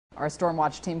Our Storm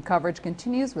Watch team coverage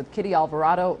continues with Kitty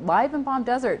Alvarado live in Palm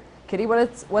Desert. Kitty,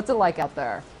 what's it like out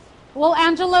there? Well,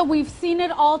 Angela, we've seen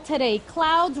it all today.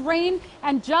 Clouds, rain,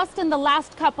 and just in the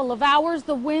last couple of hours,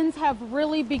 the winds have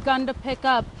really begun to pick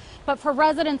up. But for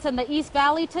residents in the East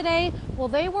Valley today, well,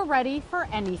 they were ready for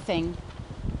anything.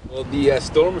 Well, the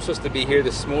storm was supposed to be here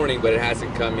this morning, but it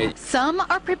hasn't come yet. Some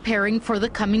are preparing for the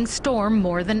coming storm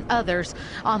more than others.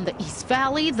 On the East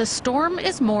Valley, the storm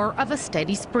is more of a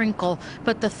steady sprinkle,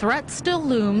 but the threat still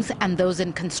looms, and those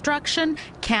in construction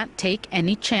can't take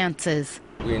any chances.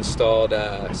 We installed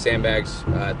sandbags,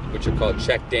 which are called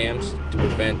check dams, to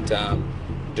prevent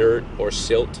dirt or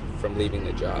silt from leaving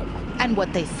the job. And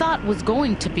what they thought was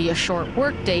going to be a short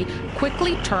workday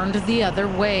quickly turned the other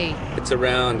way. It's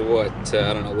around, I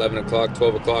don't know, 11 o'clock,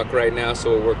 12 o'clock right now,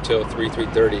 so we'll work till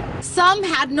 3:30. Some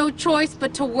had no choice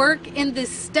but to work in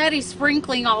this steady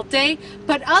sprinkling all day,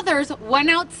 but others went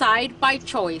outside by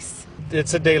choice.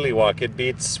 It's a daily walk. It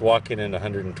beats walking in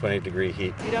 120-degree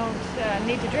heat. You don't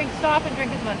need to stop and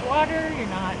drink as much water. You're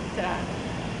not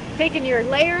taking your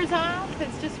layers off.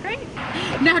 It's just great.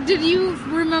 Now, did you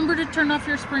remember to turn off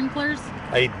your sprinklers?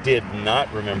 I did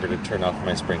not remember to turn off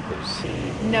my sprinklers.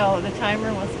 No, the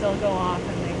timer will still go off,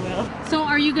 and they will. So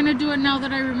are you going to do it now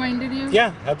that I reminded you?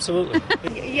 Yeah, absolutely.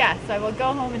 Yes, I will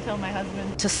go home and tell my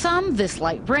husband. To some, this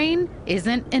light rain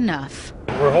isn't enough.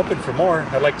 We're hoping for more.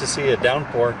 I'd like to see a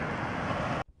downpour.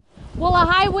 Well, a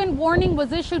high wind warning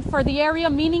was issued for the area,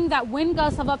 meaning that wind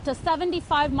gusts of up to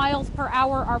 75 miles per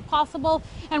hour are possible.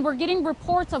 And we're getting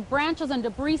reports of branches and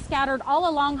debris scattered all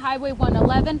along Highway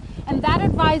 111. And that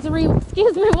advisory,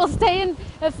 will stay in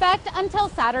effect until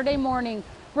Saturday morning.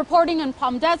 Reporting in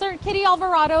Palm Desert, Kitty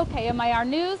Alvarado, KMIR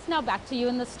News. Now back to you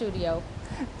in the studio.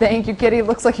 Thank you, Kitty.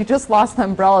 Looks like you just lost the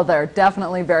umbrella there.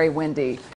 Definitely very windy.